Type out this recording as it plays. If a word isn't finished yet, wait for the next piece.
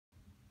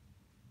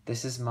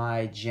This is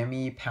my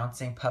Gemmy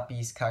Pouncing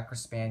Puppies Cocker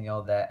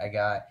Spaniel that I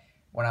got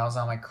when I was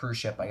on my cruise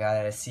ship. I got it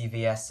at a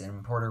CVS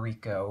in Puerto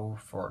Rico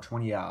for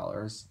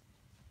 $20.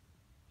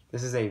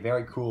 This is a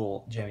very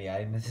cool Gemmy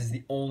item. This is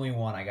the only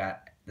one I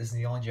got. This is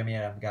the only Gemmy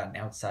item I've gotten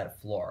outside of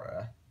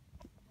Florida.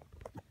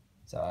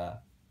 So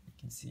you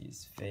can see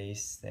his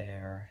face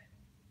there.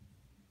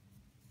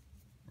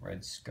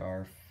 Red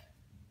scarf.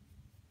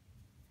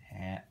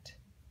 Hat.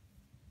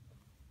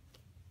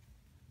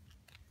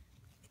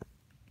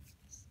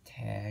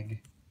 Tag.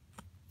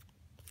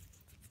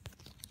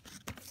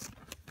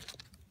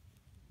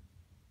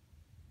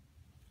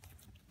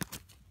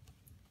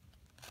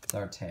 It's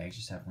our tags,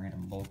 just have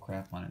random bull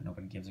crap on it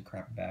nobody gives a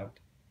crap about.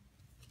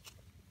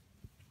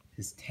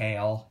 His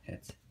tail,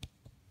 it's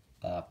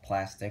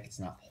plastic, it's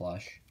not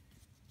plush.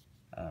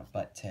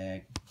 Butt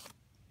tag.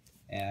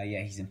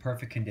 Yeah, he's in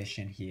perfect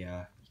condition. He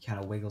kind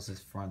of wiggles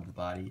his front of the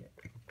body.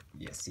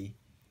 Yeah, see?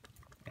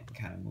 I can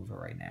kind of move it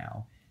right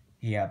now.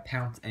 He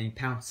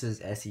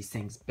pounces as he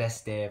sings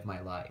 "Best Day of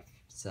My Life."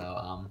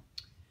 So,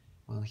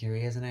 well, here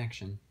he is in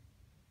action.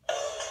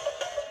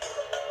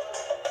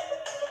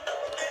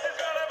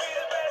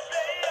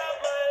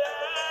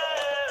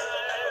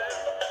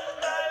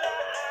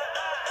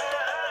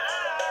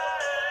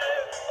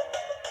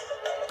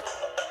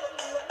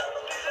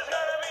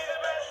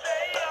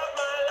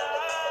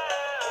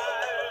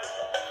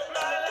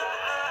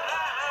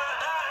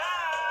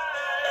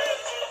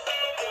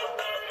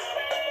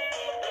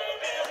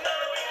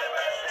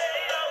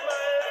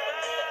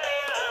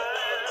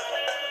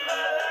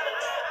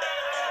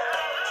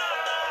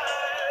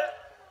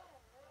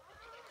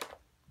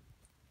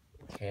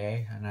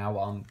 Okay, and now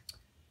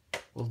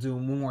we'll do it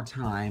one more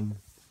time,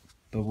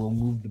 but we'll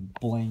move the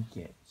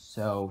blanket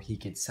so he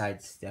could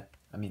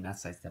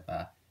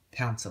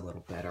pounce a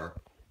little better.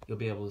 You'll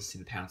be able to see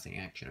the pouncing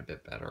action a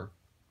bit better.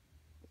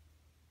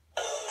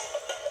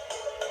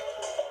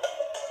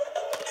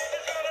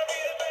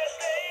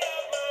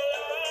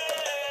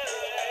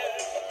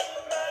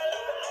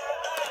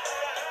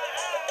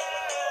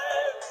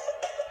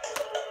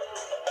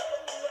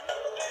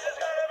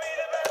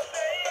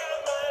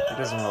 He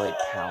doesn't really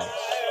pounce.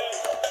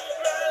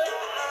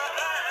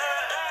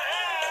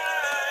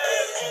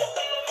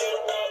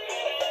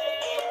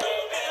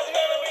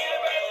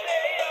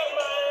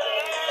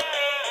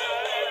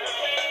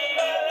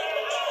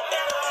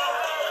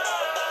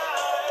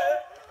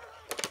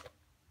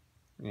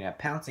 Yeah,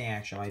 pouncing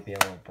action might be a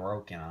little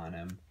broken on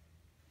him.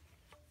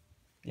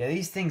 Yeah,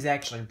 these things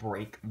actually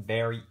break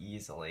very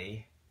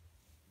easily.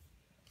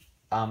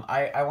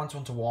 I once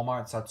went to Walmart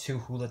and saw two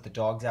Who Let the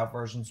Dogs Out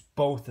versions.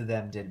 Both of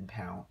them didn't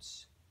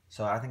pounce.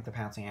 So I think the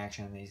pouncing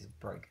action in these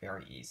break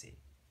very easy.